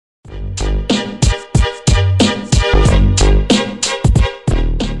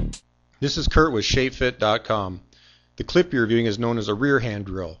This is Kurt with ShapeFit.com. The clip you're viewing is known as a rear hand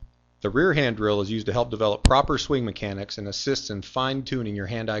drill. The rear hand drill is used to help develop proper swing mechanics and assists in fine-tuning your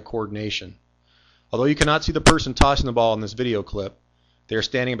hand-eye coordination. Although you cannot see the person tossing the ball in this video clip, they are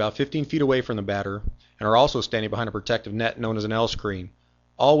standing about 15 feet away from the batter and are also standing behind a protective net known as an L screen.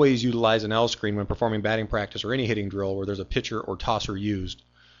 Always utilize an L screen when performing batting practice or any hitting drill where there's a pitcher or tosser used.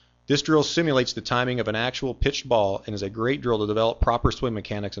 This drill simulates the timing of an actual pitched ball and is a great drill to develop proper swing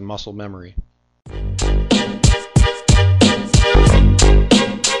mechanics and muscle memory.